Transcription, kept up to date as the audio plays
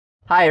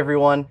Hi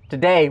everyone.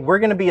 Today we're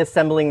going to be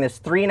assembling this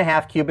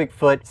 3.5 cubic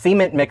foot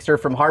cement mixer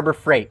from Harbor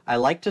Freight. I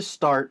like to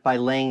start by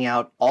laying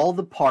out all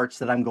the parts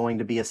that I'm going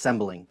to be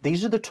assembling.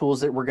 These are the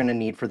tools that we're going to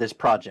need for this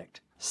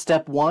project.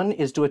 Step 1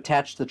 is to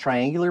attach the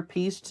triangular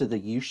piece to the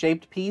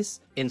U-shaped piece.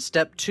 In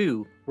step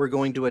 2, we're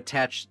going to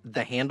attach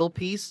the handle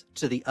piece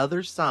to the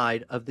other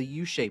side of the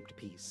U-shaped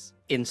piece.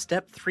 In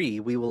step 3,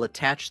 we will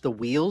attach the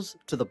wheels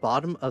to the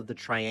bottom of the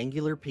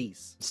triangular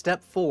piece.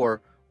 Step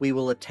 4, we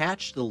will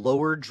attach the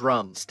lower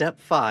drum. Step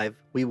 5,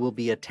 we will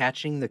be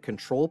attaching the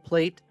control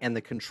plate and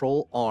the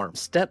control arm.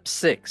 Step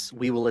 6,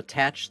 we will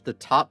attach the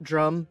top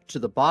drum to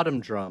the bottom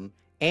drum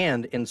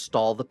and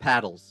install the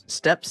paddles.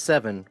 Step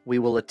 7, we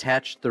will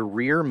attach the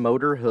rear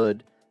motor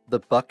hood, the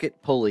bucket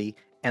pulley,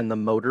 and the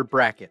motor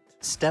bracket.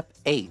 Step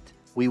 8,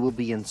 we will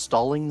be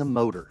installing the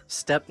motor.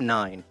 Step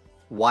 9,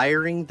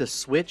 wiring the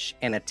switch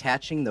and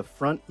attaching the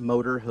front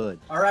motor hood.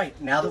 All right,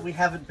 now that we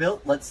have it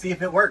built, let's see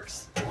if it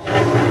works.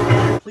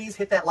 Please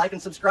hit that like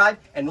and subscribe,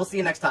 and we'll see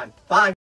you next time. Bye.